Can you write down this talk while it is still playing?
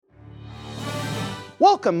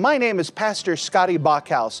Welcome, my name is Pastor Scotty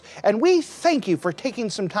Bachhaus, and we thank you for taking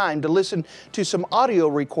some time to listen to some audio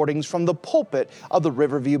recordings from the pulpit of the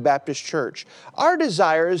Riverview Baptist Church. Our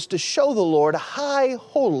desire is to show the Lord high,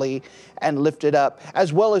 holy, and lifted up,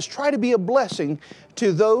 as well as try to be a blessing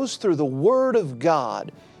to those through the Word of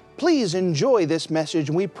God. Please enjoy this message,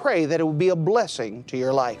 and we pray that it will be a blessing to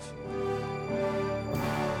your life.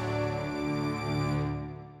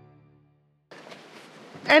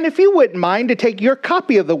 And if you wouldn't mind to take your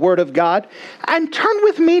copy of the Word of God and turn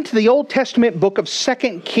with me to the Old Testament book of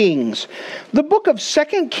 2 Kings. The book of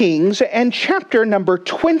 2 Kings and chapter number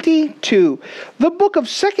 22. The book of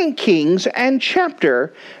 2 Kings and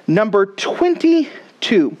chapter number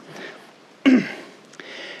 22.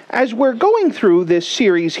 As we're going through this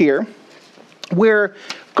series here, we're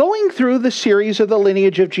going through the series of the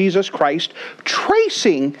lineage of Jesus Christ,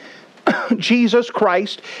 tracing Jesus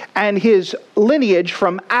Christ and his lineage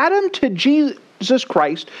from Adam to Jesus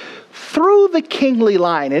Christ through the kingly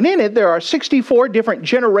line. And in it, there are 64 different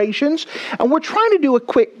generations, and we're trying to do a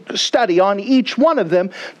quick study on each one of them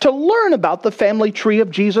to learn about the family tree of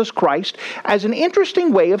Jesus Christ as an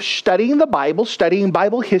interesting way of studying the Bible, studying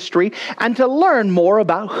Bible history, and to learn more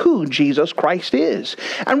about who Jesus Christ is.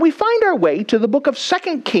 And we find our way to the book of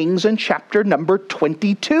 2 Kings and chapter number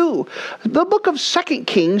 22. The book of 2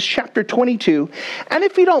 Kings, chapter 22. And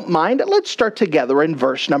if you don't mind, let's start together in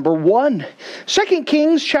verse number 1. 2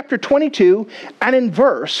 Kings, chapter 22, and in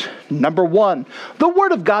verse number 1. The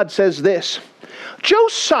Word of God says this: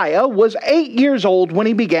 Josiah was 8 years old when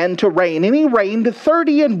he began to reign, and he reigned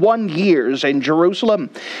 31 years in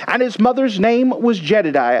Jerusalem. And his mother's name was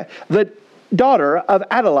Jedidiah, the daughter of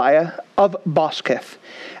Adaliah of Bosketh.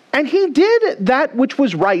 And he did that which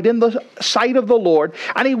was right in the sight of the Lord,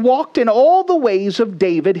 and he walked in all the ways of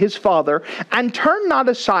David his father, and turned not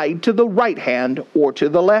aside to the right hand or to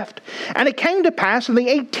the left. And it came to pass in the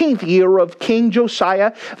 18th year of King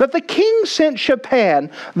Josiah that the king sent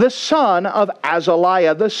Shaphan, the son of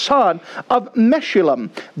Azaliah, the son of Meshullam,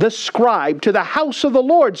 the scribe, to the house of the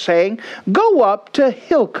Lord, saying, Go up to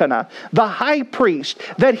Hilkiah, the high priest,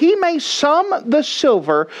 that he may sum the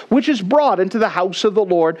silver which is brought into the house of the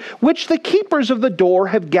Lord, which the keepers of the door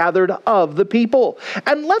have gathered of the people,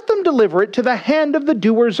 and let them deliver it to the hand of the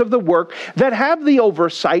doers of the work that have the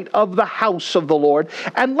oversight of the house of the Lord,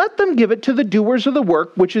 and let them give it to the doers of the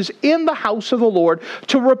work which is in the house of the Lord,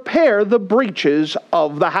 to repair the breaches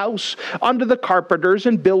of the house, unto the carpenters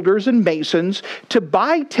and builders and masons, to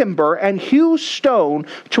buy timber and hew stone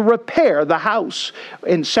to repair the house.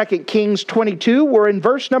 In 2 Kings 22, we're in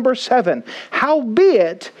verse number 7.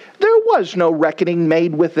 Howbeit, there was no reckoning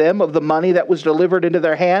made with them of the money that was delivered into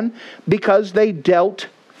their hand, because they dealt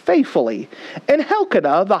faithfully. And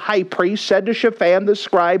Hilkiah the high priest said to Shaphan the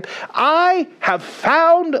scribe, I have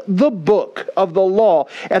found the book of the law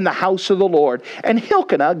in the house of the Lord. And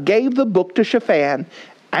Hilkiah gave the book to Shaphan,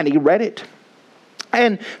 and he read it.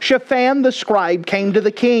 And Shaphan the scribe came to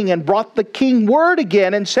the king and brought the king word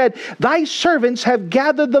again and said, Thy servants have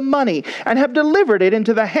gathered the money and have delivered it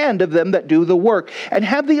into the hand of them that do the work and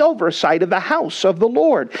have the oversight of the house of the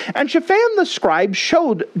Lord. And Shaphan the scribe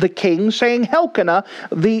showed the king, saying, Hilkiah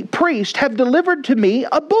the priest have delivered to me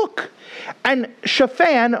a book. And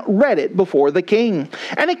Shaphan read it before the king.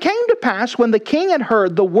 And it came to pass, when the king had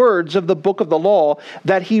heard the words of the book of the law,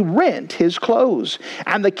 that he rent his clothes.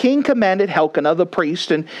 And the king commanded Hilkiah the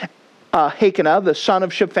priest, and Hilkiah the son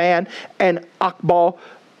of Shaphan, and Achbor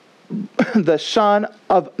the son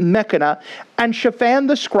of Mechanah, and Shaphan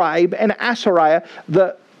the scribe, and Asariah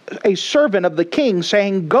a servant of the king,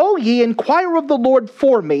 saying, Go ye, inquire of the Lord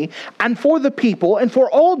for me, and for the people, and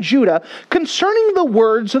for all Judah, concerning the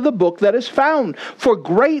words of the book that is found. For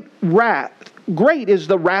great is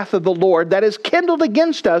the wrath of the Lord that is kindled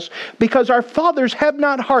against us, because our fathers have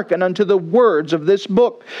not hearkened unto the words of this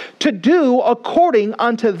book, to do according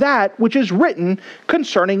unto that which is written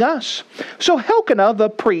concerning us. So Hilkiah the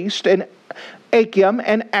priest, and Achim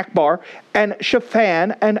and Achbor and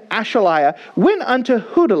Shaphan and Ashaliah went unto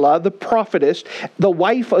Hudalah the prophetess, the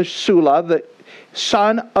wife of Sula, the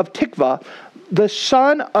son of Tikva, the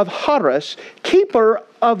son of Harus, keeper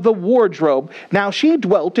of the wardrobe. Now she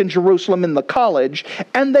dwelt in Jerusalem in the college,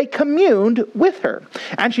 and they communed with her.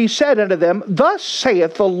 And she said unto them, Thus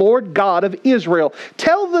saith the Lord God of Israel,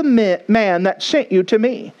 Tell the man that sent you to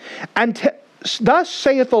me, and Thus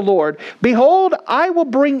saith the Lord, behold, I will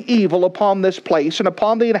bring evil upon this place and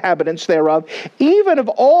upon the inhabitants thereof, even of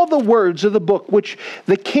all the words of the book which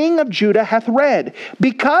the king of Judah hath read,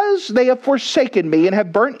 because they have forsaken me and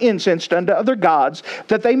have burnt incense unto other gods,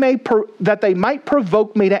 that they might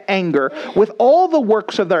provoke me to anger with all the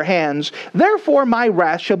works of their hands. Therefore my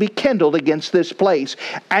wrath shall be kindled against this place,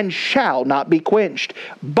 and shall not be quenched.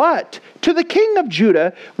 But to the king of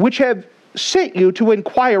Judah, which have sent you to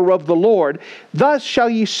inquire of the Lord, thus shall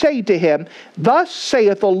ye say to him, thus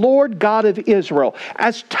saith the Lord God of Israel,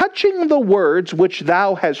 as touching the words which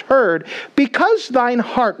thou hast heard, because thine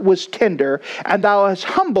heart was tender, and thou hast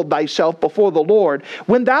humbled thyself before the Lord,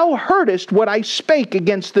 when thou heardest what I spake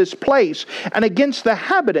against this place, and against the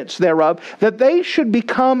inhabitants thereof, that they should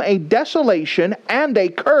become a desolation and a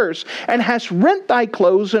curse, and hast rent thy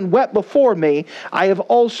clothes and wept before me, I have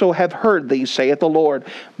also have heard thee, saith the Lord.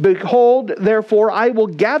 Behold, therefore, I will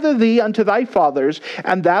gather thee unto thy fathers,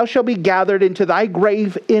 and thou shalt be gathered into thy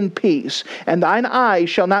grave in peace. And thine eyes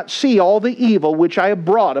shall not see all the evil which I have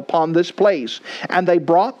brought upon this place. And they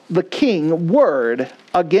brought the king word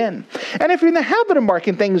again. And if you're in the habit of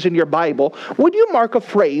marking things in your Bible, would you mark a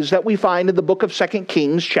phrase that we find in the book of 2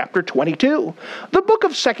 Kings chapter 22? The book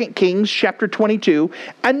of 2 Kings chapter 22,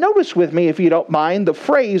 and notice with me, if you don't mind, the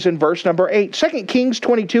phrase in verse number 8. 2 Kings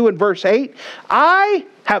 22 and verse 8, I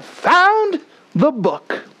have found the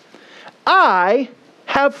book. I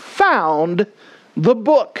have found the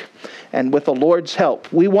book. And with the Lord's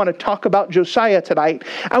help, we want to talk about Josiah tonight.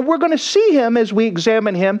 And we're going to see him as we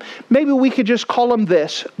examine him. Maybe we could just call him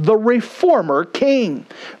this, the reformer king.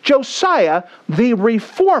 Josiah, the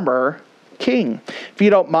reformer king. If you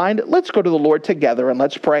don't mind, let's go to the Lord together and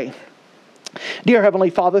let's pray. Dear Heavenly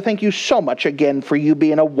Father, thank you so much again for you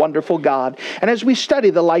being a wonderful God. And as we study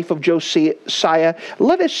the life of Josiah,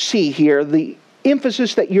 let us see here the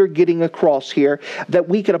emphasis that you're getting across here, that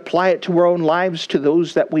we can apply it to our own lives, to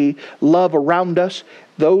those that we love around us,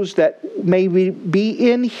 those that may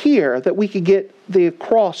be in here, that we could get the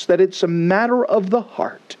across that it's a matter of the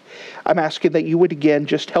heart. I'm asking that you would again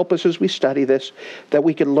just help us as we study this, that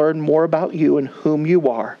we can learn more about you and whom you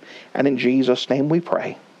are. And in Jesus' name we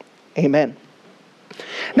pray. Amen.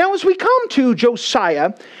 Now, as we come to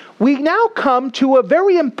Josiah, we now come to a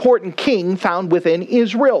very important king found within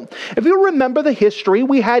Israel. If you remember the history,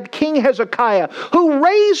 we had King Hezekiah, who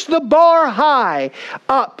raised the bar high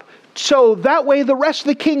up, so that way the rest of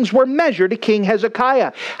the kings were measured to King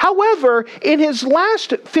Hezekiah. However, in his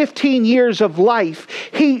last 15 years of life,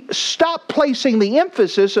 he stopped placing the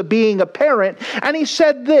emphasis of being a parent, and he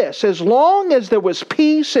said this, as long as there was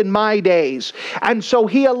peace in my days. And so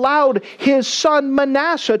he allowed his son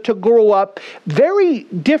Manasseh to grow up very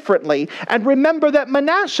differently. And remember that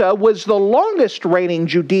Manasseh was the longest reigning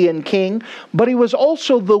Judean king, but he was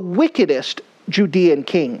also the wickedest Judean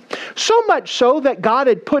king. So much so that God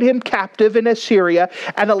had put him captive in Assyria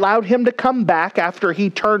and allowed him to come back after he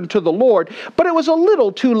turned to the Lord. But it was a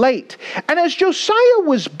little too late. And as Josiah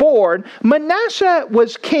was born, Manasseh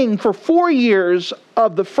was king for 4 years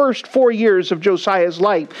of the first 4 years of Josiah's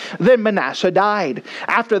life. Then Manasseh died.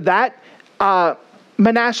 After that,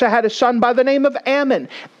 Manasseh had a son by the name of Ammon.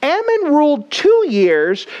 Ammon ruled 2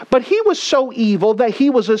 years, but he was so evil that he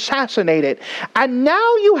was assassinated. And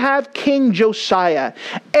now you have King Josiah,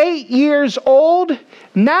 8 years old,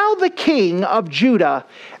 now the king of Judah,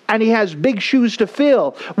 and he has big shoes to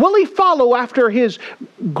fill. Will he follow after his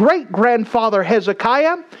great-grandfather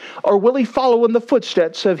Hezekiah, or will he follow in the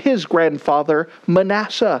footsteps of his grandfather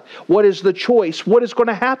Manasseh? What is the choice? What is going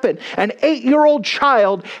to happen? An 8-year-old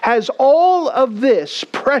child has all of this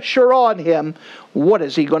pressure on him. What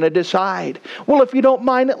is he going to decide? Well, if you don't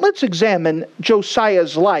mind, let's examine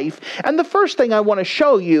Josiah's life. And the first thing I want to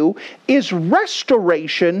show you is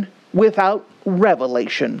restoration without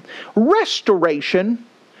revelation. Restoration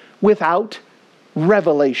without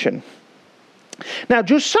revelation. Now,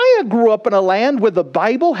 Josiah grew up in a land where the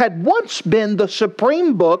Bible had once been the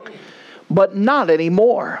supreme book, but not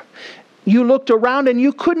anymore. You looked around and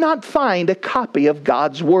you could not find a copy of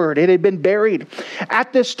God's Word. It had been buried.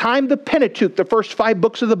 At this time, the Pentateuch, the first 5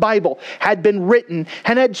 books of the Bible, had been written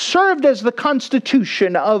and had served as the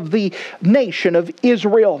constitution of the nation of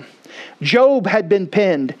Israel. Job had been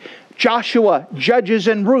penned. Joshua, Judges,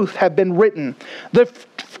 and Ruth have been written. The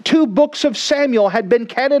 2 books of Samuel had been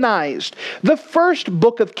canonized. The first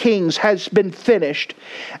book of Kings has been finished.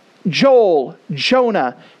 Joel,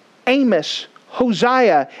 Jonah, Amos,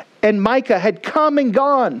 Hosea, and Micah had come and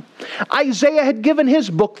gone. Isaiah had given his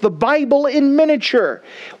book, the Bible in miniature.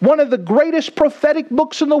 One of the greatest prophetic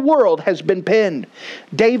books in the world has been penned.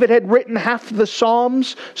 David had written half of the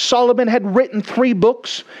Psalms. Solomon had written 3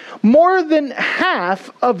 books. More than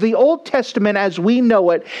half of the Old Testament as we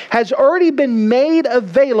know it has already been made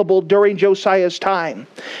available during Josiah's time.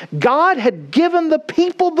 God had given the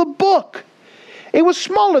people the book. It was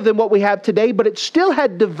smaller than what we have today, but it still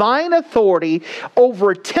had divine authority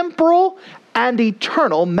over temporal and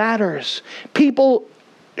eternal matters. People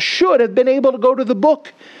should have been able to go to the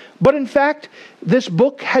book, but in fact, this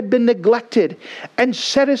book had been neglected and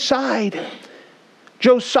set aside.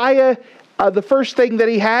 Josiah, the first thing that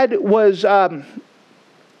he had was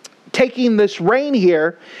taking this reign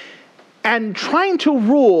here and trying to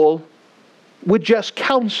rule with just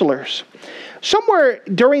counselors. Somewhere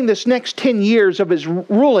during this next 10 years of his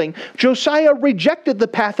ruling, Josiah rejected the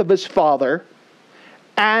path of his father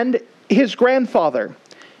and his grandfather.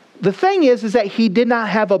 The thing is that he did not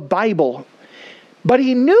have a Bible, but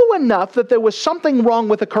he knew enough that there was something wrong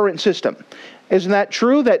with the current system. Isn't that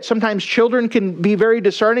true? That sometimes children can be very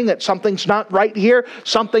discerning that something's not right here,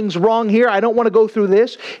 something's wrong here, I don't want to go through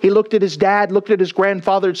this. He looked at his dad, looked at his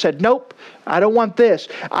grandfather and said, nope, I don't want this.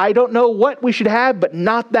 I don't know what we should have, but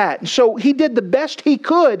not that. And so he did the best he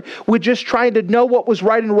could with just trying to know what was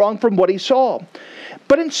right and wrong from what he saw.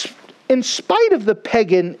 But in spite of the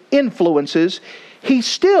pagan influences, he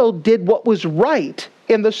still did what was right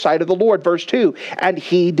in the sight of the Lord. Verse 2, and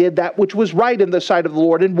he did that which was right in the sight of the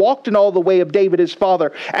Lord, and walked in all the way of David his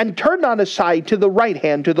father, and turned not aside to the right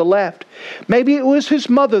hand, to the left. Maybe it was his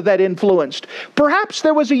mother that influenced. Perhaps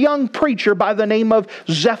there was a young preacher by the name of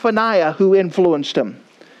Zephaniah who influenced him.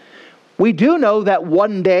 We do know that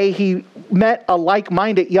one day he met a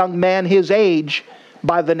like-minded young man his age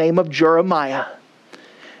by the name of Jeremiah.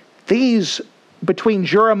 Between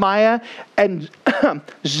Jeremiah and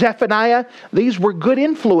Zephaniah, these were good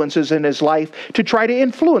influences in his life to try to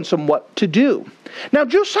influence him what to do. Now,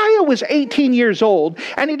 Josiah was 18 years old,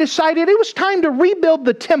 and he decided it was time to rebuild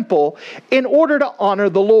the temple in order to honor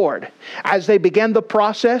the Lord. As they began the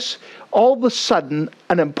process, all of a sudden,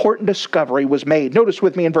 an important discovery was made. Notice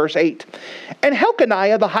with me in verse 8. And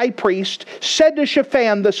Helkaniah, the high priest, said to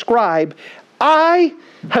Shaphan, the scribe, I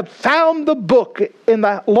have found the book in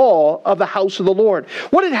the law of the house of the Lord.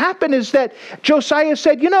 What had happened is that Josiah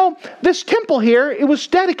said, this temple here, it was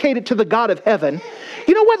dedicated to the God of heaven.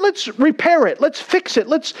 You know what? Let's repair it. Let's fix it.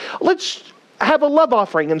 Let's have a love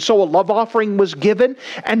offering. And so a love offering was given.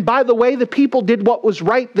 And by the way, the people did what was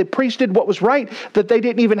right. The priest did what was right, that they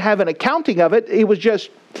didn't even have an accounting of it. It was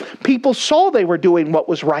just people saw they were doing what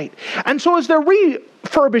was right. And so as they're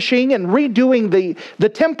refurbishing and redoing the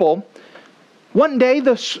temple, one day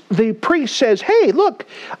the priest says, hey, look,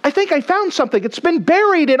 I think I found something. It's been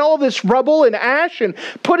buried in all this rubble and ash and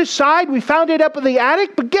put aside. We found it up in the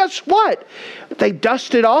attic, but guess what? They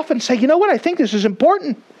dust it off and say, you know what? I think this is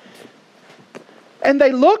important. And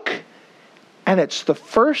they look, and it's the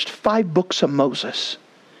first 5 books of Moses.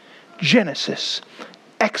 Genesis,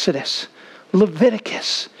 Exodus,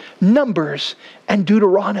 Leviticus, Numbers, and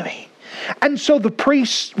Deuteronomy. And so the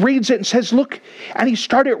priest reads it and says, look, and he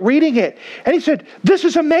started reading it. And he said, this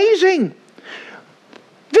is amazing.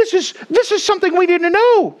 This is something we didn't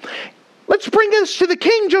know. Let's bring this to the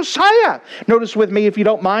king, Josiah. Notice with me, if you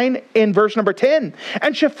don't mind, in verse number 10.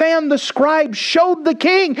 And Shaphan the scribe showed the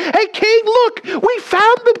king, hey king, look, we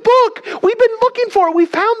found the book. We've been looking for it. We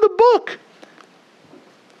found the book.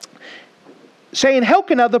 Saying,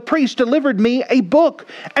 Elkanah the priest delivered me a book.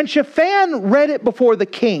 And Shaphan read it before the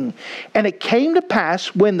king. And it came to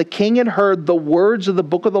pass, when the king had heard the words of the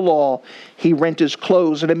book of the law, he rent his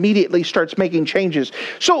clothes and immediately starts making changes.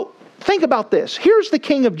 So think about this. Here's the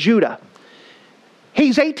king of Judah.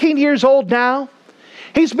 He's 18 years old now.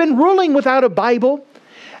 He's been ruling without a Bible.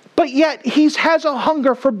 But yet he has a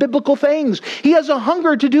hunger for biblical things. He has a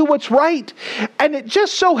hunger to do what's right. And it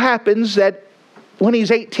just so happens that when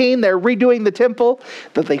he's 18, they're redoing the temple,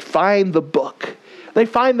 that they find the book. They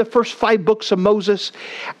find the first 5 books of Moses,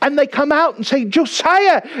 and they come out and say,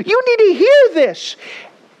 Josiah, you need to hear this.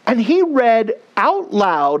 And he read out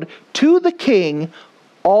loud to the king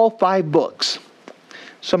all 5 books.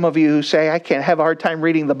 Some of you who say, I can't have a hard time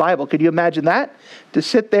reading the Bible. Could you imagine that? To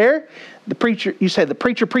sit there, you say the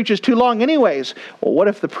preacher preaches too long anyways. Well, what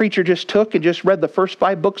if the preacher just took and just read the first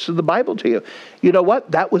 5 books of the Bible to you? You know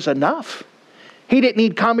what? That was enough. He didn't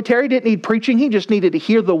need commentary, didn't need preaching. He just needed to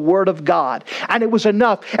hear the word of God. And it was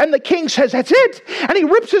enough. And the king says, that's it. And he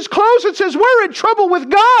rips his clothes and says, we're in trouble with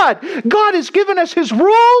God. God has given us his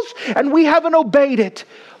rules and we haven't obeyed it.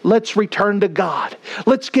 let's return to God.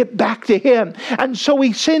 Let's get back to Him. And so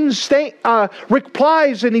he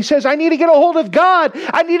replies and he says, I need to get a hold of God.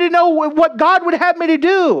 I need to know what God would have me to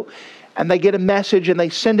do. And they get a message and they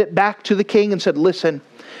send it back to the king and said, listen,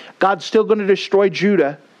 God's still going to destroy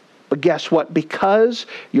Judah. But guess what? Because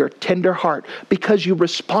your tender heart, because you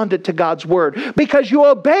responded to God's word, because you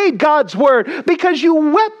obeyed God's word, because you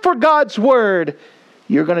wept for God's word,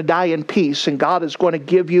 you're going to die in peace, and God is going to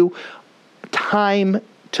give you time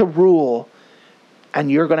to rule, and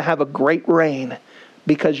you're going to have a great reign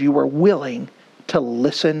because you were willing to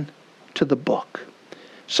listen to the book.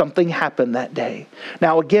 Something happened that day.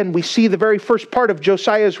 Now again, we see the very first part of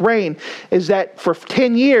Josiah's reign is that for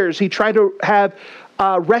 10 years he tried to have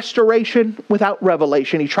restoration without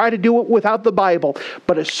revelation. He tried to do it without the Bible.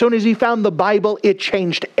 But as soon as he found the Bible, it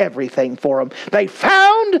changed everything for him. They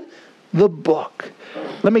found the book.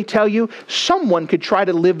 Let me tell you, someone could try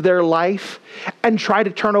to live their life and try to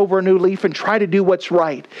turn over a new leaf and try to do what's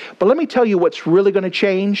right. But let me tell you what's really going to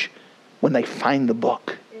change when they find the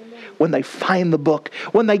book. When they find the book,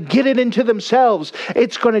 when they get it into themselves,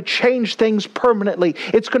 it's going to change things permanently.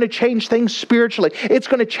 It's going to change things spiritually. It's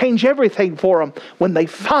going to change everything for them. When they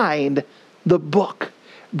find the book,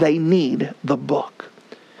 they need the book.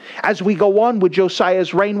 As we go on with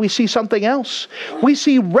Josiah's reign, we see something else. We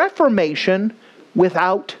see reformation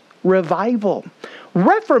without revival.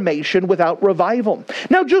 Reformation without revival.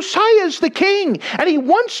 Now Josiah is the king and he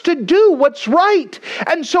wants to do what's right.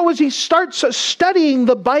 And so as he starts studying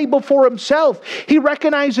the Bible for himself, he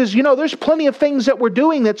recognizes, there's plenty of things that we're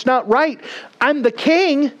doing that's not right. I'm the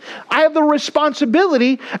king. I have the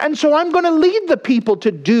responsibility. And so I'm going to lead the people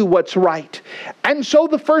to do what's right. And so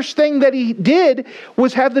the first thing that he did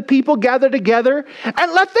was have the people gather together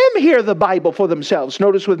and let them hear the Bible for themselves.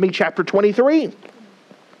 Notice with me chapter 23.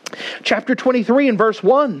 Chapter 23 and verse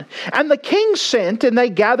 1. And the king sent, and they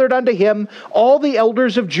gathered unto him all the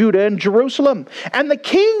elders of Judah and Jerusalem. And the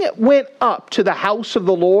king went up to the house of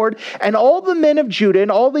the Lord, and all the men of Judah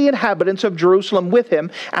and all the inhabitants of Jerusalem with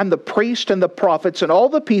him, and the priests and the prophets and all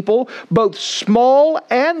the people, both small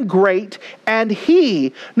and great. And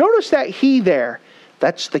he, notice that he there,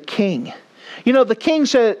 that's the king. The king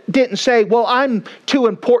didn't say, well, I'm too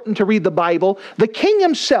important to read the Bible. The king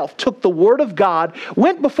himself took the word of God,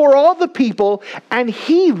 went before all the people, and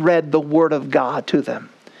he read the word of God to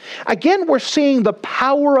them. Again, we're seeing the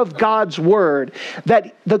power of God's word,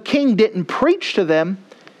 that the king didn't preach to them.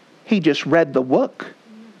 He just read the book.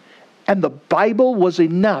 And the Bible was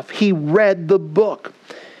enough. He read the book.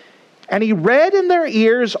 And he read in their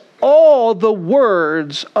ears all the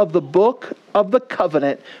words of the book of the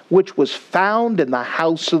covenant, which was found in the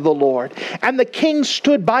house of the Lord. And the king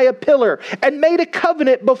stood by a pillar and made a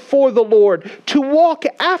covenant before the Lord to walk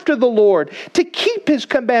after the Lord, to keep his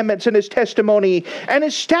commandments and his testimony and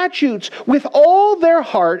his statutes with all their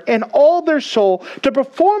heart and all their soul, to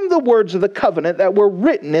perform the words of the covenant that were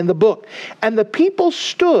written in the book. And the people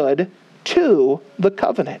stood to the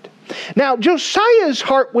covenant. Now, Josiah's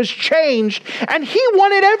heart was changed, and he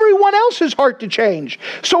wanted everyone else's heart to change.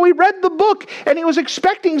 So he read the book, and he was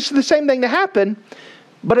expecting the same thing to happen.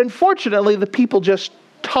 But unfortunately, the people just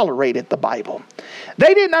tolerated the Bible.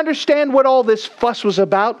 They didn't understand what all this fuss was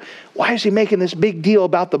about. Why is he making this big deal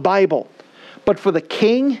about the Bible? But for the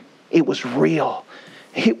king, it was real.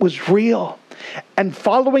 It was real. And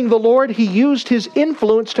following the Lord, he used his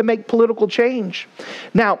influence to make political change.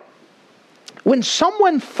 Now, when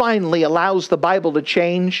someone finally allows the Bible to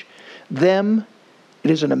change them,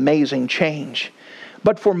 it is an amazing change.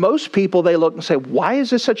 But for most people, they look and say, why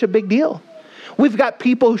is this such a big deal? We've got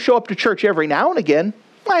people who show up to church every now and again.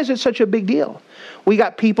 Why is it such a big deal? We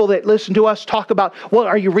got people that listen to us talk about, well,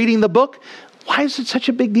 are you reading the book? Why is it such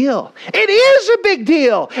a big deal? It is a big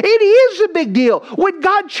deal. It is a big deal. When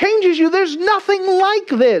God changes you, there's nothing like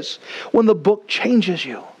this. When the book changes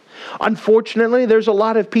you. Unfortunately, there's a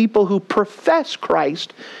lot of people who profess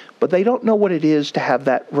Christ, but they don't know what it is to have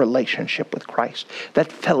that relationship with Christ,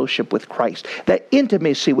 that fellowship with Christ, that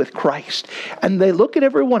intimacy with Christ. And they look at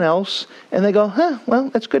everyone else and they go,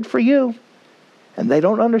 well, that's good for you. And they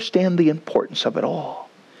don't understand the importance of it all.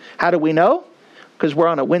 How do we know? Because we're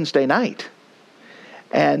on a Wednesday night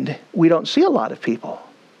and we don't see a lot of people.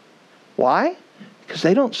 Why? Because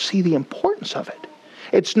they don't see the importance of it.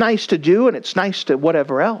 It's nice to do and it's nice to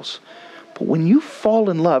whatever else. But when you fall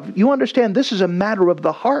in love, you understand this is a matter of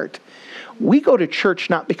the heart. We go to church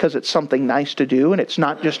not because it's something nice to do and it's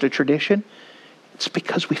not just a tradition. It's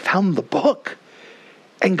because we found the book.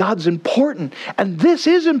 And God's important. And this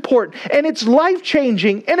is important. And it's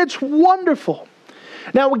life-changing. And it's wonderful.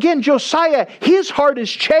 Now again, Josiah, his heart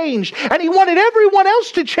is changed. And he wanted everyone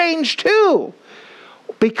else to change too.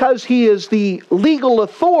 because he is the legal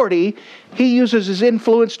authority, he uses his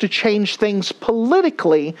influence to change things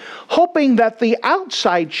politically, hoping that the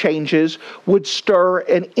outside changes would stir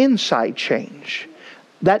an inside change.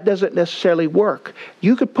 That doesn't necessarily work.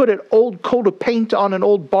 You could put an old coat of paint on an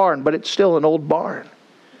old barn, but it's still an old barn.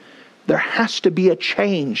 There has to be a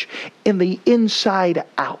change in the inside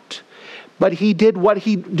out. But he did what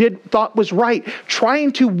he thought was right,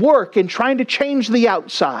 trying to work and trying to change the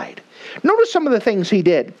outside. Notice some of the things he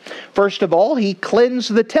did. First of all, he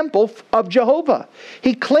cleansed the temple of Jehovah.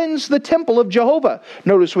 He cleansed the temple of Jehovah.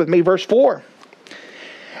 Notice with me verse 4.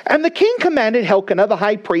 And the king commanded Elkanah, the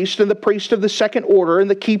high priest, and the priest of the second order, and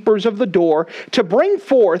the keepers of the door, to bring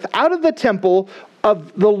forth out of the temple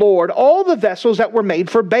of the Lord all the vessels that were made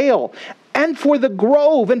for Baal, and for the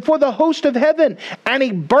grove, and for the host of heaven. And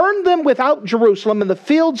he burned them without Jerusalem in the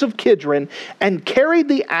fields of Kidron, and carried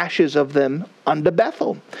the ashes of them unto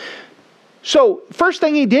Bethel. So, first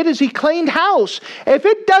thing he did is he cleaned house. If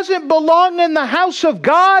it doesn't belong in the house of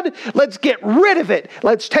God, let's get rid of it.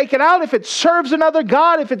 Let's take it out. If it serves another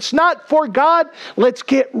God, if it's not for God, let's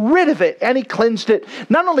get rid of it. And he cleansed it.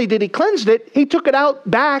 Not only did he cleanse it, he took it out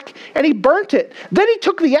back and he burnt it. Then he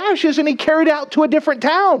took the ashes and he carried it out to a different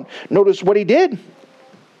town. Notice what he did.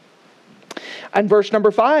 And verse number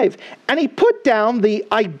 5, and he put down the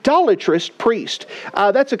idolatrous priest.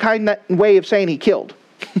 That's a kind way of saying he killed.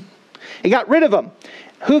 He got rid of them,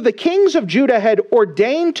 who the kings of Judah had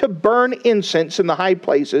ordained to burn incense in the high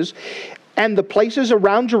places and the places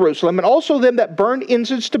around Jerusalem, and also them that burned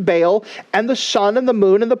incense to Baal and the sun and the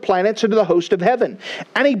moon and the planets and to the host of heaven.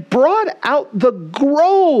 And he brought out the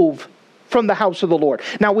grove from the house of the Lord.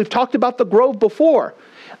 Now, we've talked about the grove before,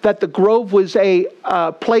 that the grove was a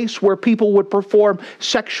place where people would perform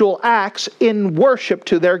sexual acts in worship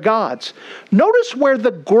to their gods. Notice where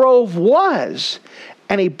the grove was.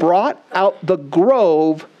 And he brought out the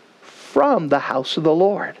grove from the house of the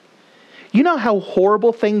Lord. You know how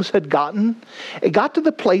horrible things had gotten? It got to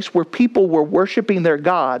the place where people were worshiping their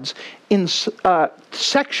gods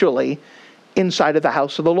sexually inside of the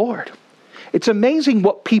house of the Lord. It's amazing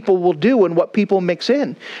what people will do and what people mix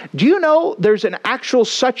in. Do you know there's an actual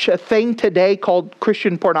such a thing today called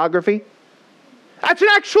Christian pornography? That's an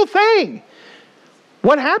actual thing.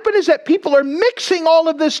 What happened is that people are mixing all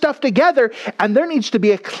of this stuff together, and there needs to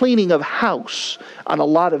be a cleaning of house on a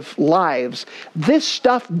lot of lives. This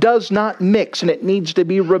stuff does not mix, and it needs to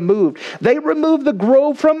be removed. They removed the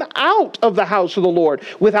grove from out of the house of the Lord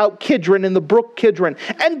without Kidron in the brook Kidron,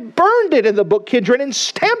 and burned it in the brook Kidron, and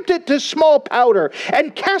stamped it to small powder,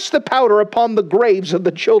 and cast the powder upon the graves of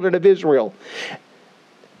the children of Israel.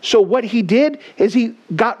 So what he did is he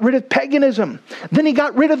got rid of paganism. Then he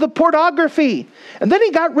got rid of the pornography. And then he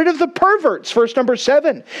got rid of the perverts, verse number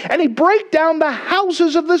 7. And he brake down the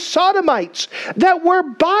houses of the sodomites that were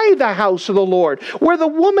by the house of the Lord, where the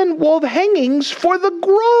woman wove hangings for the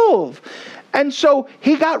grove. And so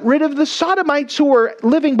he got rid of the sodomites who were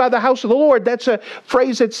living by the house of the Lord. That's a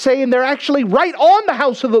phrase that's saying they're actually right on the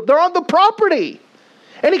house of they're on the property.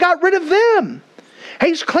 And he got rid of them.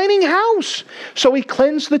 He's cleaning house. So he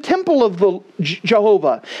cleansed the temple of the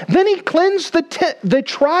Jehovah. Then he cleansed the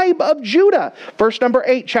tribe of Judah. Verse number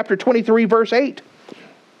 8, chapter 23, verse 8.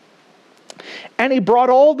 And he brought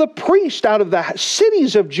all the priests out of the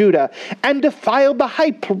cities of Judah and defiled the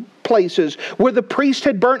high places where the priest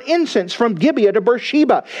had burnt incense from Gibeah to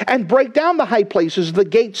Beersheba, and break down the high places, the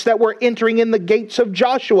gates that were entering in, the gates of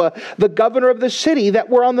Joshua, the governor of the city, that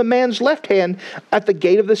were on the man's left hand at the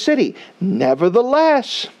gate of the city.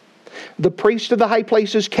 Nevertheless, the priests of the high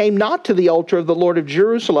places came not to the altar of the Lord of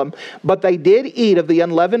Jerusalem, but they did eat of the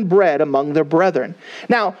unleavened bread among their brethren.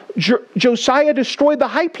 Now, Josiah destroyed the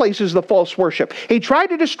high places of the false worship. He tried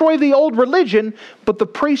to destroy the old religion, but the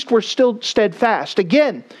priests were still steadfast.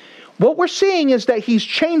 Again, what we're seeing is that he's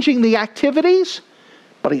changing the activities,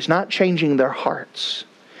 but he's not changing their hearts.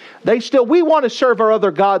 We want to serve our other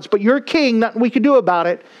gods, but you're king, nothing we can do about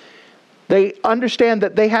it. They understand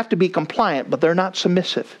that they have to be compliant, but they're not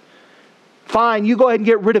submissive. Fine, you go ahead and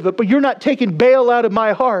get rid of it, but you're not taking Baal out of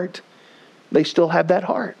my heart. They still have that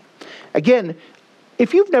heart. Again,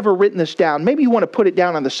 if you've never written this down, maybe you want to put it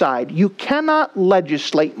down on the side. You cannot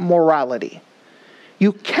legislate morality.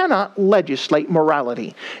 You cannot legislate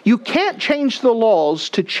morality. You can't change the laws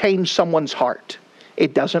to change someone's heart.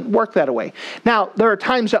 It doesn't work that way. Now, there are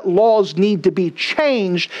times that laws need to be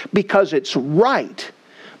changed because it's right,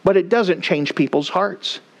 but it doesn't change people's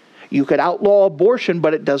hearts. You could outlaw abortion,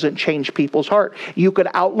 but it doesn't change people's heart. You could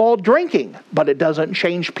outlaw drinking, but it doesn't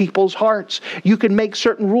change people's hearts. You can make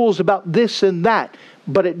certain rules about this and that,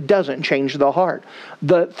 but it doesn't change the heart.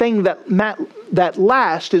 The thing that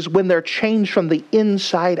lasts is when they're changed from the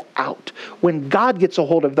inside out. When God gets a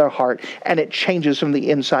hold of their heart and it changes from the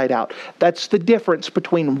inside out. That's the difference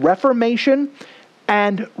between reformation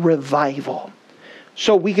and revival.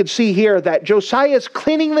 So we could see here that Josiah is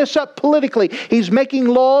cleaning this up politically. He's making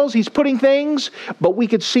laws, he's putting things, but we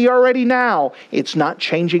could see already now it's not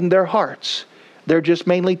changing their hearts. They're just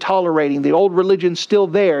mainly tolerating. The old religion's still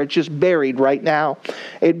there. It's just buried right now.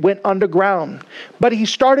 It went underground. But he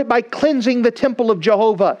started by cleansing the temple of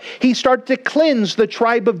Jehovah. He started to cleanse the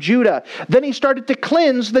tribe of Judah. Then he started to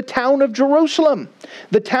cleanse the town of Jerusalem.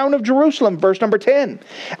 The town of Jerusalem, verse number 10.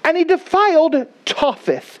 And he defiled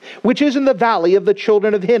Topheth, which is in the valley of the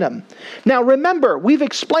children of Hinnom. Now remember, we've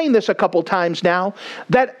explained this a couple times now,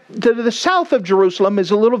 that to the south of Jerusalem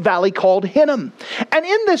is a little valley called Hinnom. And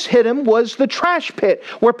in this Hinnom was the trash pit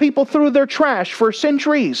where people threw their trash for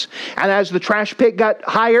centuries. And as the trash pit got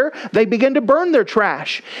higher, they began to burn their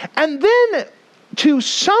trash. And then, to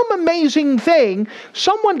some amazing thing,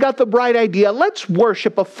 someone got the bright idea, let's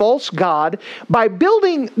worship a false god by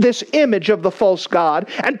building this image of the false god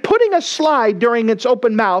and putting a slide during its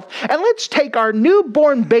open mouth, and let's take our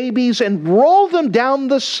newborn babies and roll them down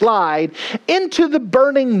the slide into the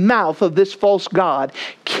burning mouth of this false god,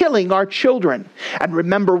 killing our children. And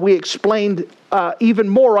remember, we explained even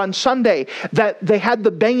more on Sunday that they had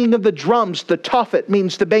the banging of the drums. The Tophet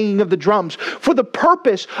means the banging of the drums for the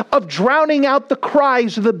purpose of drowning out the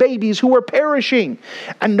cries of the babies who were perishing.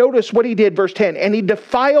 And notice what he did, verse 10. And he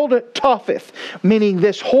defiled Topheth, meaning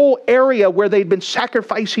this whole area where they'd been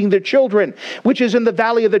sacrificing their children, which is in the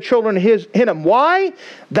valley of the children of Hinnom. Why?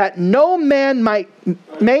 That no man might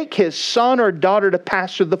make his son or daughter to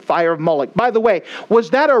pass through the fire of Moloch. By the way, was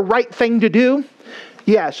that a right thing to do?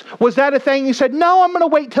 Yes. Was that a thing? He said, no, I'm going to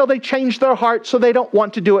wait till they change their heart so they don't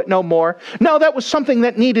want to do it no more. No, that was something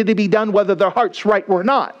that needed to be done whether their heart's right or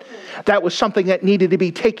not. That was something that needed to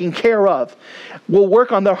be taken care of. We'll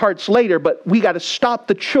work on their hearts later, but we got to stop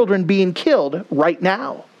the children being killed right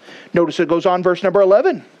now. Notice it goes on, verse number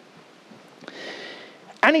 11.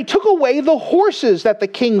 And he took away the horses that the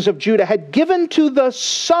kings of Judah had given to the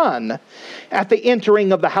sun at the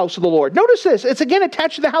entering of the house of the Lord. Notice this. It's again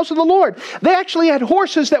attached to the house of the Lord. They actually had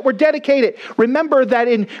horses that were dedicated. Remember that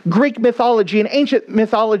in Greek mythology, in ancient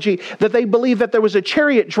mythology, that they believed that there was a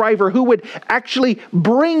chariot driver who would actually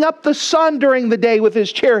bring up the sun during the day with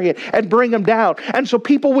his chariot and bring him down. And so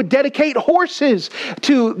people would dedicate horses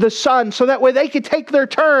to the sun so that way they could take their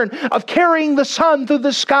turn of carrying the sun through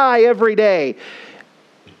the sky every day.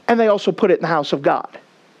 And they also put it in the house of God.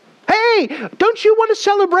 Hey, don't you want to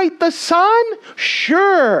celebrate the sun?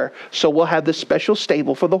 Sure. So we'll have this special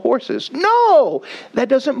stable for the horses. No, that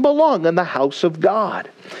doesn't belong in the house of God.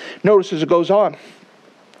 Notice as it goes on.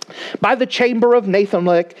 By the chamber of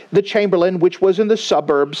Nathanmelech, the chamberlain, which was in the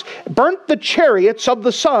suburbs, burnt the chariots of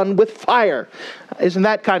the sun with fire. Isn't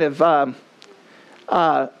that kind of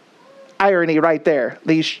irony right there?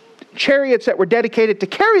 These chariots that were dedicated to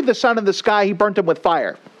carry the sun in the sky, he burnt them with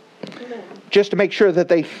fire. Just to make sure that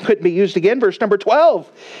they couldn't be used again. Verse number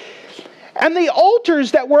 12. And the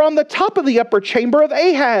altars that were on the top of the upper chamber of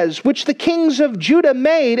Ahaz, which the kings of Judah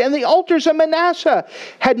made, and the altars of Manasseh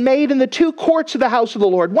had made in the two courts of the house of the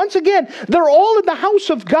Lord. Once again, they're all in the house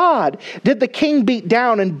of God. Did the king beat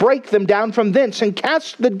down and break them down from thence, and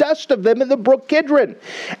cast the dust of them in the brook Kidron.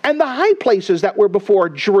 And the high places that were before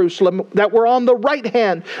Jerusalem, that were on the right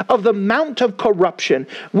hand of the mount of corruption,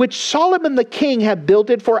 which Solomon the king had built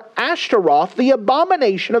it for Ashtaroth, the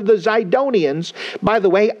abomination of the Zidonians. By the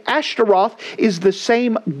way, Ashtaroth is the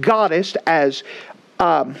same goddess as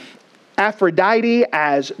Aphrodite,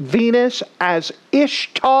 as Venus, as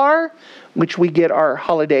Ishtar, which we get our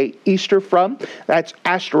holiday Easter from. That's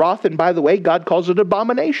Ashtaroth, and by the way, God calls it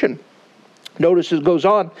abomination. Notice it goes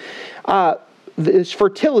on. This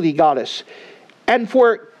fertility goddess. And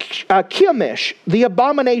for Chemosh, the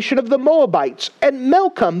abomination of the Moabites, and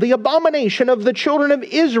Milcom, the abomination of the children of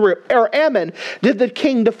Israel, or Ammon, did the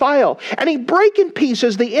king defile. And he brake in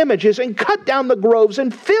pieces the images, and cut down the groves,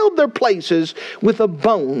 and filled their places with the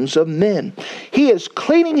bones of men. He is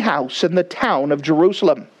cleaning house in the town of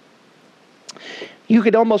Jerusalem. You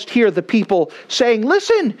could almost hear the people saying,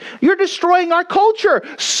 listen, you're destroying our culture.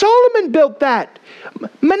 Solomon built that.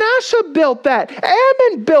 Manasseh built that.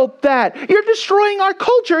 Ammon built that. You're destroying our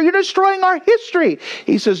culture. You're destroying our history.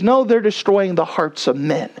 He says, no, they're destroying the hearts of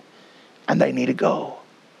men. And they need to go.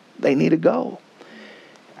 They need to go.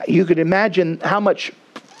 You could imagine how much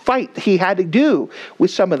fight he had to do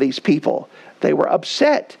with some of these people. They were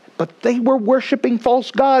upset, but they were worshiping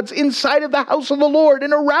false gods inside of the house of the Lord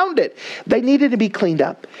and around it. They needed to be cleaned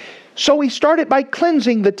up. So he started by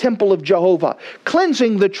cleansing the temple of Jehovah,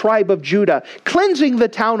 cleansing the tribe of Judah, cleansing the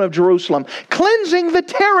town of Jerusalem, cleansing the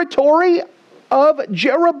territory of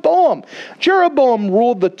Jeroboam. Jeroboam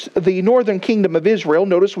ruled the northern kingdom of Israel.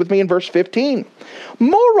 Notice with me in verse 15.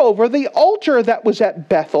 Moreover, the altar that was at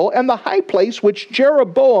Bethel and the high place which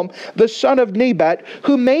Jeroboam the son of Nebat,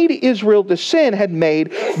 who made Israel to sin, had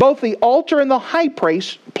made, both the altar and the high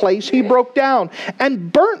place he broke down, and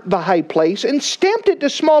burnt the high place, and stamped it to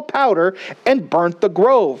small powder, and burnt the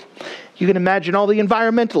grove. You can imagine all the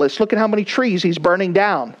environmentalists. Look at how many trees he's burning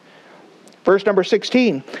down. Verse number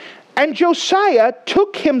 16. And Josiah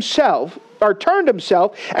turned himself,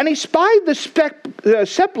 and he spied the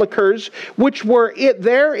sepulchres which were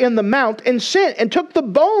there in the mount, and sent and took the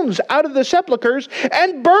bones out of the sepulchres,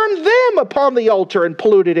 and burned them upon the altar, and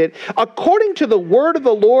polluted it, according to the word of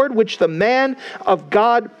the Lord, which the man of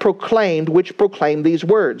God proclaimed, which proclaimed these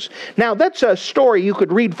words. Now, that's a story you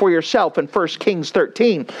could read for yourself in 1 Kings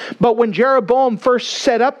 13. But when Jeroboam first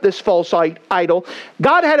set up this false idol,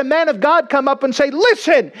 God had a man of God come up and say,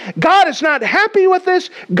 listen, God is not happy with this.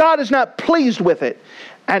 God is not pleased with it.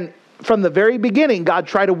 And from the very beginning, God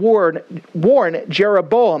tried to warn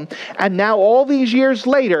Jeroboam. And now all these years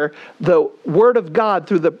later, the word of God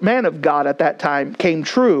through the man of God at that time came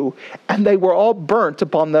true. And they were all burnt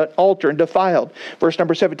upon the altar and defiled. Verse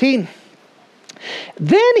number 17.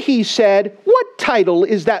 Then he said, what title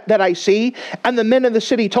is that I see? And the men of the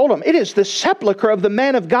city told him, it is the sepulchre of the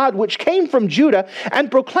man of God which came from Judah and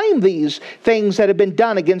proclaimed these things that have been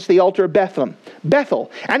done against the altar of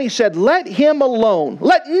Bethel. And he said, let him alone.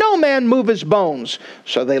 Let no man move his bones.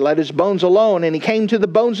 So they let his bones alone. And he came to the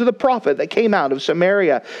bones of the prophet that came out of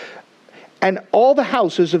Samaria. And all the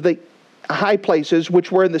houses of the high places which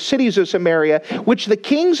were in the cities of Samaria, which the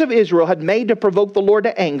kings of Israel had made to provoke the Lord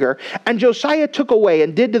to anger. And Josiah took away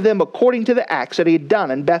and did to them according to the acts that he had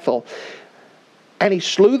done in Bethel. And he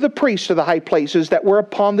slew the priests of the high places that were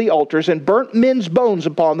upon the altars, and burnt men's bones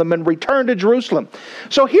upon them, and returned to Jerusalem.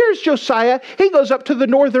 So here's Josiah. He goes up to the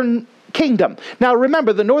northern kingdom. Now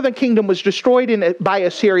remember, the northern kingdom was destroyed by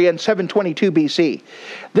Assyria in 722 BC.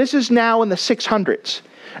 This is now in the 600s.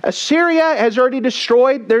 Assyria has already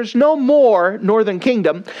destroyed. There's no more northern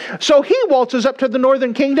kingdom. So he waltzes up to the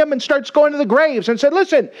northern kingdom and starts going to the graves and said,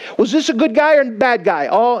 listen, was this a good guy or a bad guy?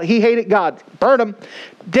 Oh, he hated God. Burn him.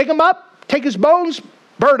 Dig him up. Take his bones.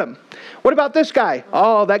 Burn him. What about this guy?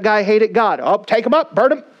 Oh, that guy hated God. Oh, take him up.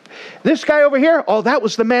 Burn him. This guy over here. Oh, that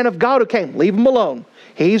was the man of God who came. Leave him alone.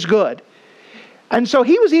 He's good. And so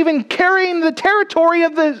he was even carrying the territory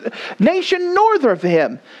of the nation north of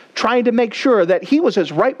him, trying to make sure that he was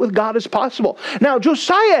as right with God as possible. Now,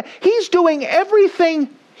 Josiah, he's doing everything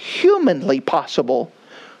humanly possible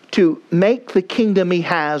to make the kingdom he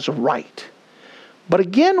has right. But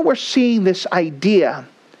again, we're seeing this idea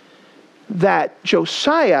that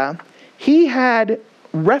Josiah, he had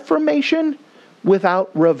reformation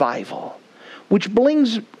without revival. Which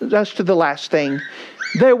brings us to the last thing.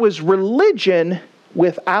 There was religion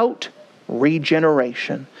without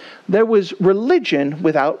regeneration. There was religion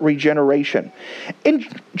without regeneration. In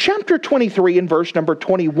chapter 23 and verse number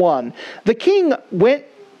 21, the king went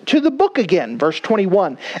to the book again, verse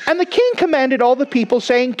 21. And the king commanded all the people,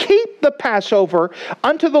 saying, keep the Passover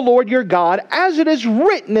unto the Lord your God, as it is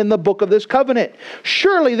written in the book of this covenant.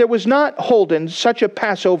 Surely there was not holden such a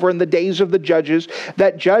Passover in the days of the judges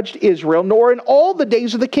that judged Israel, nor in all the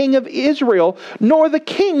days of the king of Israel, nor the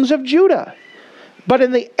kings of Judah. But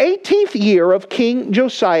in the 18th year of King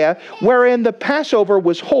Josiah, wherein the Passover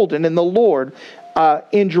was holden in the Lord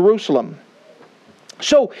in Jerusalem.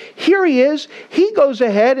 So here he is. He goes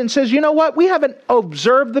ahead and says, you know what? We haven't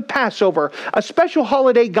observed the Passover, a special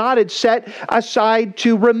holiday God had set aside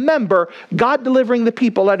to remember God delivering the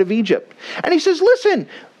people out of Egypt. And he says, listen,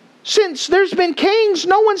 since there's been kings,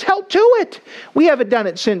 no one's held to it. We haven't done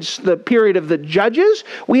it since the period of the judges.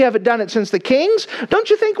 We haven't done it since the kings. Don't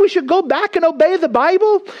you think we should go back and obey the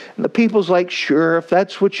Bible? And the people's like, sure, if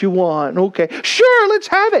that's what you want. Okay, sure, let's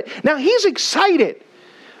have it. Now he's excited.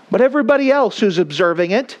 But everybody else who's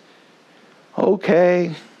observing it,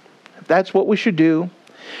 okay, that's what we should do.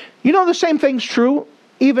 You know, the same thing's true,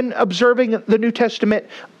 even observing the New Testament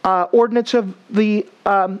ordinance of the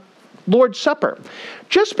Lord's Supper.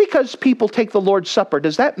 Just because people take the Lord's Supper,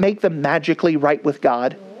 does that make them magically right with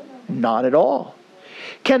God? Not at all.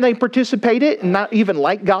 Can they participate in it and not even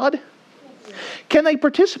like God? Can they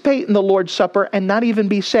participate in the Lord's Supper and not even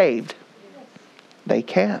be saved? They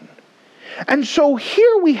can. And so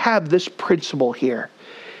here we have this principle here.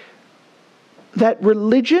 that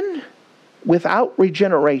religion without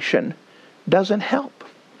regeneration doesn't help.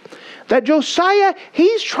 That Josiah,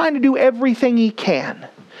 he's trying to do everything he can.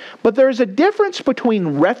 But there's a difference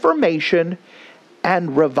between reformation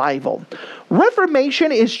and revival.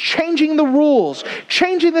 Reformation is changing the rules,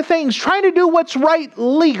 changing the things, trying to do what's right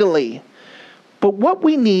legally. But what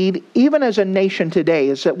we need, even as a nation today,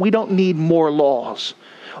 is that we don't need more laws.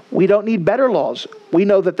 We don't need better laws. We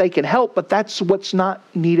know that they can help, but that's what's not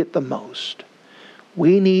needed the most.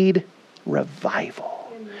 We need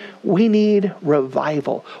revival. We need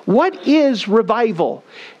revival. What is revival?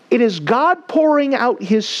 It is God pouring out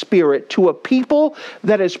His Spirit to a people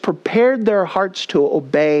that has prepared their hearts to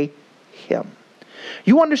obey Him.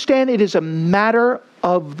 You understand, it is a matter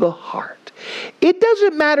of the heart. It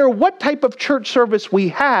doesn't matter what type of church service we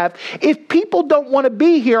have. If people don't want to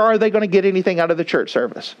be here, are they going to get anything out of the church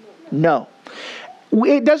service? No.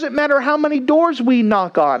 It doesn't matter how many doors we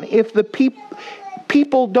knock on. If the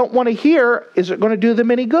people don't want to hear, is it going to do them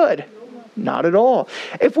any good? Not at all.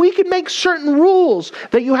 If we can make certain rules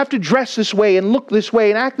that you have to dress this way and look this way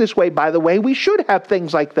and act this way, by the way, we should have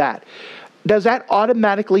things like that. Does that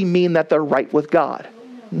automatically mean that they're right with God?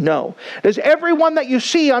 No. Does everyone that you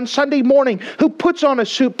see on Sunday morning who puts on a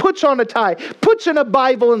suit, puts on a tie, puts in a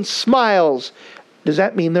Bible and smiles, does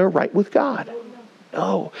that mean they're right with God?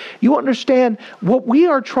 No. You understand, what we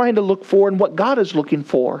are trying to look for and what God is looking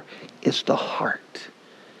for is the heart.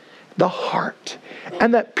 The heart.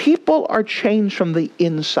 And that people are changed from the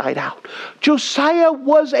inside out. Josiah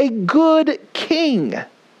was a good king.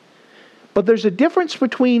 But there's a difference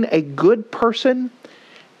between a good person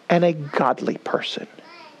and a godly person.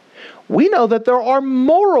 We know that there are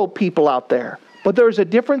moral people out there, but there's a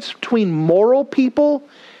difference between moral people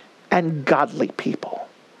and godly people.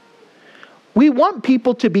 We want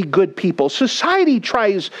people to be good people. Society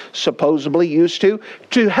tries, supposedly used to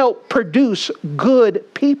help produce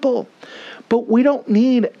good people. But we don't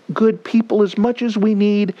need good people as much as we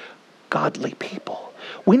need godly people.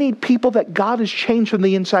 We need people that God has changed from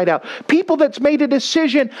the inside out. People that's made a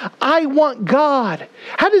decision, I want God.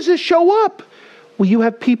 How does this show up? Well, you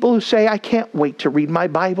have people who say, I can't wait to read my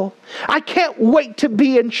Bible. I can't wait to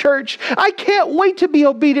be in church. I can't wait to be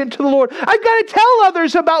obedient to the Lord. I've got to tell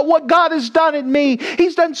others about what God has done in me.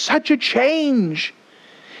 He's done such a change.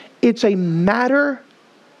 It's a matter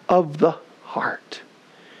of the heart.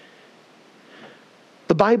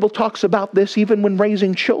 The Bible talks about this even when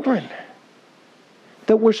raising children.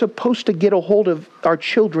 That we're supposed to get a hold of our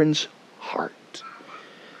children's heart.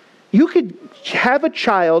 You could have a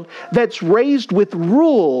child that's raised with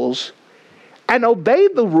rules and obey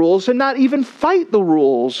the rules and not even fight the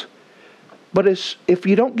rules. But if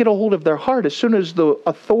you don't get a hold of their heart, as soon as the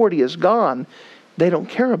authority is gone, they don't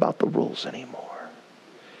care about the rules anymore.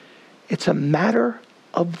 It's a matter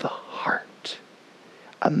of the heart.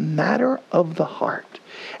 A matter of the heart.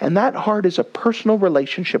 And that heart is a personal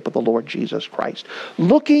relationship with the Lord Jesus Christ.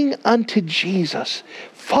 Looking unto Jesus.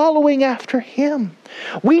 Following after Him.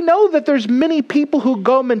 We know that there's many people who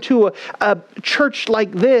go into a church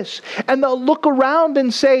like this and they'll look around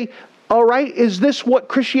and say, all right, is this what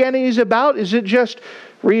Christianity is about? Is it just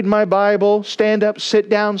read my Bible, stand up, sit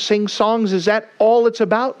down, sing songs? Is that all it's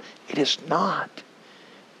about? It is not.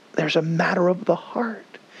 There's a matter of the heart.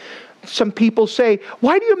 Some people say,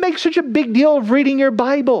 why do you make such a big deal of reading your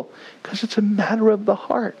Bible? Because it's a matter of the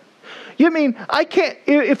heart. You mean,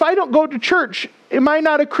 if I don't go to church, am I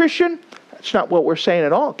not a Christian? That's not what we're saying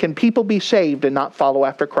at all. Can people be saved and not follow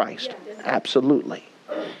after Christ? Absolutely.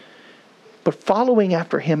 But following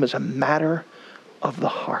after Him is a matter of the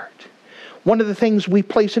heart. One of the things we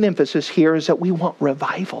place an emphasis here is that we want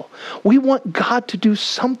revival. We want God to do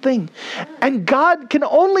something. And God can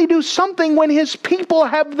only do something when His people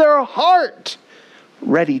have their heart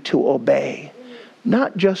ready to obey,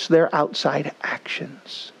 not just their outside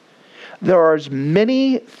actions. There are as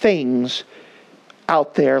many things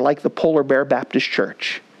out there like the Polar Bear Baptist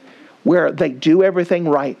Church where they do everything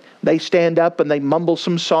right. They stand up and they mumble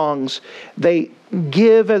some songs. They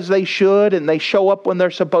give as they should and they show up when they're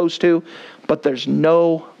supposed to, but there's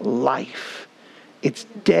no life. It's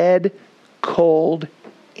dead, cold,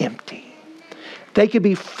 empty. They could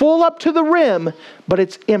be full up to the rim, but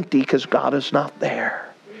it's empty because God is not there.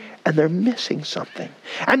 And they're missing something.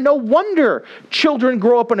 And no wonder children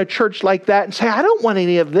grow up in a church like that and say, I don't want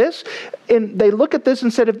any of this. And they look at this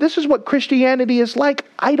and said, if this is what Christianity is like,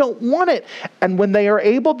 I don't want it. And when they are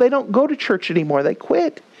able, they don't go to church anymore. They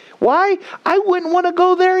quit. Why? I wouldn't want to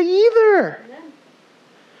go there either.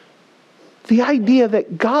 The idea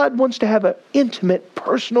that God wants to have an intimate,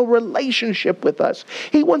 personal relationship with us.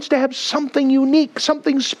 He wants to have something unique,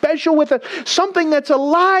 something special with us, something that's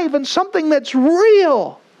alive and something that's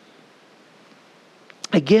real.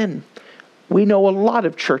 Again, we know a lot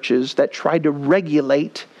of churches that try to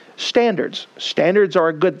regulate standards. Standards are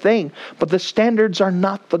a good thing, but the standards are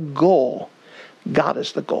not the goal. God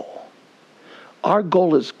is the goal. Our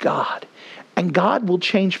goal is God. And God will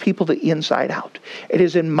change people the inside out. It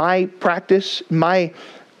is in my practice, my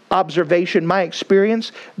observation, my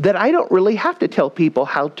experience, that I don't really have to tell people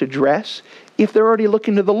how to dress if they're already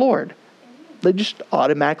looking to the Lord. They just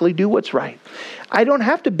automatically do what's right. I don't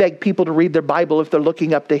have to beg people to read their Bible if they're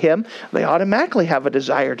looking up to Him. They automatically have a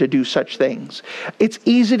desire to do such things. It's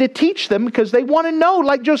easy to teach them because they want to know,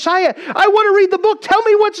 like Josiah, I want to read the book. Tell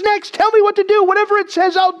me what's next. Tell me what to do. Whatever it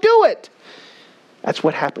says, I'll do it. That's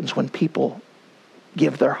what happens when people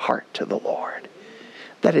give their heart to the Lord.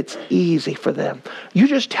 That it's easy for them. You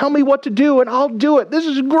just tell me what to do and I'll do it. This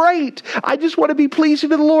is great. I just want to be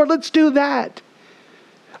pleasing to the Lord. Let's do that.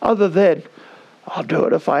 Other than, I'll do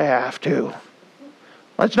it if I have to.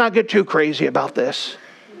 Let's not get too crazy about this.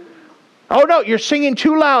 Oh no, you're singing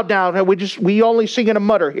too loud now. We only sing in a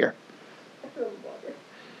mutter here.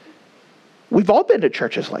 We've all been to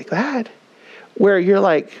churches like that, where you're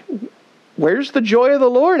like, where's the joy of the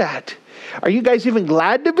Lord at? Are you guys even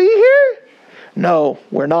glad to be here? No,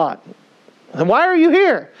 we're not. Then why are you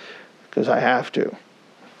here? Because I have to.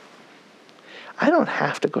 I don't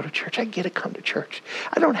have to go to church. I get to come to church.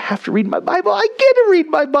 I don't have to read my Bible. I get to read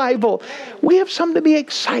my Bible. We have something to be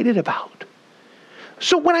excited about.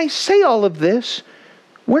 So when I say all of this,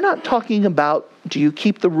 we're not talking about, do you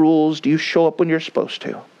keep the rules? Do you show up when you're supposed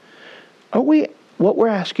to? What we're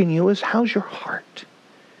asking you is, how's your heart?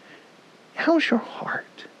 How's your heart?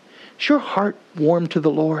 Is your heart warm to the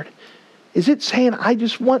Lord? Is it saying, I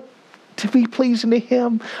just want to be pleasing to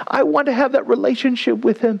Him. I want to have that relationship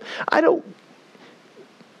with Him. I don't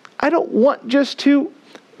want just to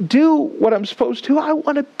do what I'm supposed to. I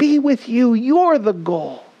want to be with you. You're the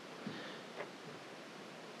goal.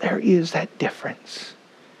 There is that difference.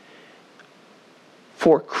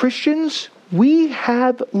 For Christians, we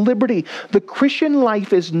have liberty. The Christian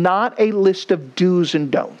life is not a list of do's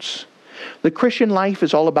and don'ts. The Christian life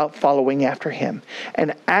is all about following after Him.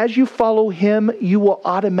 And as you follow Him, you will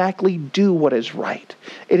automatically do what is right.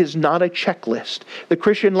 It is not a checklist. The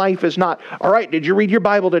Christian life is not, all right, did you read your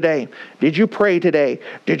Bible today? Did you pray today?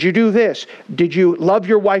 Did you do this? Did you love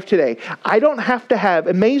your wife today? I don't have to have,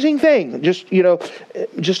 amazing thing, just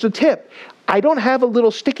a tip. I don't have a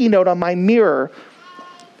little sticky note on my mirror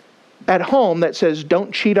at home that says,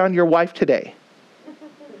 don't cheat on your wife today.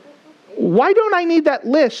 Why don't I need that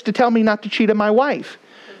list to tell me not to cheat on my wife?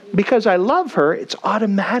 Because I love her, it's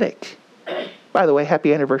automatic. By the way,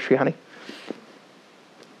 happy anniversary, honey.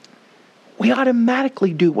 We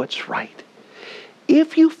automatically do what's right.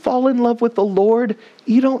 If you fall in love with the Lord,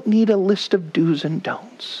 you don't need a list of do's and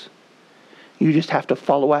don'ts. You just have to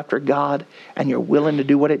follow after God, and you're willing to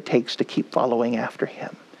do what it takes to keep following after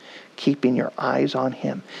Him, keeping your eyes on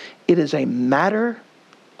Him. It is a matter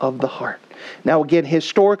of the heart. Now again,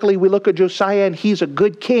 historically, we look at Josiah and he's a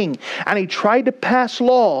good king. And he tried to pass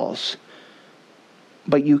laws.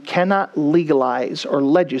 But you cannot legalize or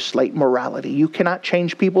legislate morality. You cannot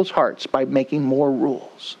change people's hearts by making more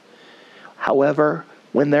rules. However,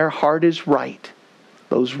 when their heart is right,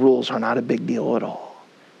 those rules are not a big deal at all.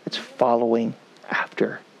 It's following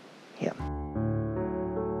after Him.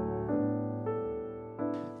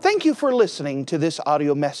 Thank you for listening to this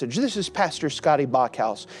audio message. This is Pastor Scotty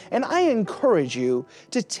Bachhaus, and I encourage you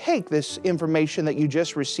to take this information that you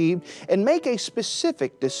just received and make a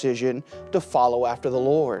specific decision to follow after the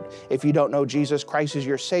Lord. If you don't know Jesus Christ as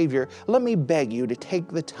your Savior, let me beg you to take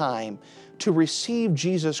the time to receive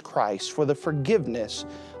Jesus Christ for the forgiveness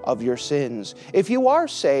of your sins. If you are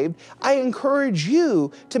saved, I encourage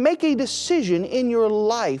you to make a decision in your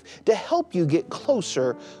life to help you get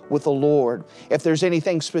closer with the Lord. If there's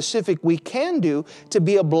anything specific we can do to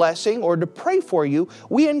be a blessing or to pray for you,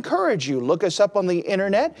 we encourage you. Look us up on the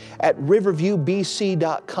internet at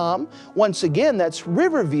riverviewbc.com. Once again, that's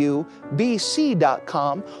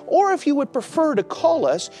riverviewbc.com. Or if you would prefer to call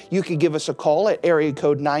us, you could give us a call at area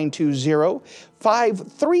code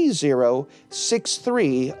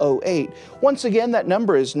 920-530-6308. Once again, that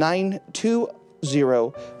number is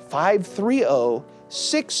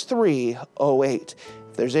 920-530-6308.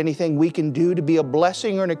 If there's anything we can do to be a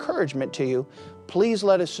blessing or an encouragement to you, please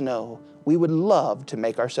let us know. We would love to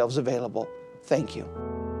make ourselves available. Thank you.